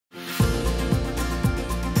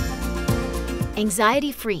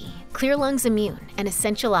Anxiety-free, Clear Lungs Immune, and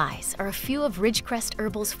Essential Eyes are a few of Ridgecrest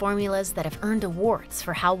Herbals formulas that have earned awards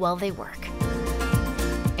for how well they work.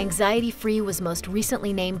 Anxiety-free was most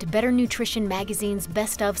recently named Better Nutrition Magazine's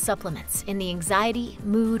Best of Supplements in the anxiety,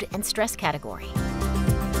 mood, and stress category.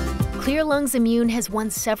 Clear Lungs Immune has won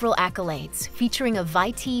several accolades, featuring a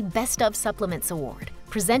Vitae Best of Supplements Award,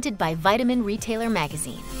 presented by Vitamin Retailer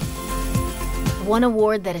Magazine. One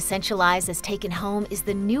award that Essential Eyes has taken home is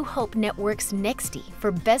the New Hope Network's Nexty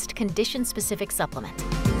for Best Condition-Specific Supplement.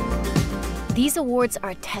 These awards are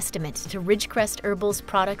a testament to Ridgecrest Herbals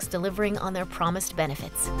products delivering on their promised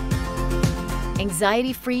benefits.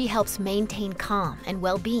 Anxiety-free helps maintain calm and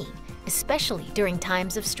well-being, especially during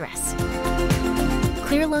times of stress.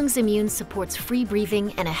 Clear Lungs Immune supports free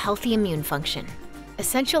breathing and a healthy immune function.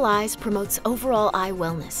 Essential Eyes promotes overall eye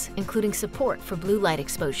wellness, including support for blue light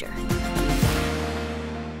exposure.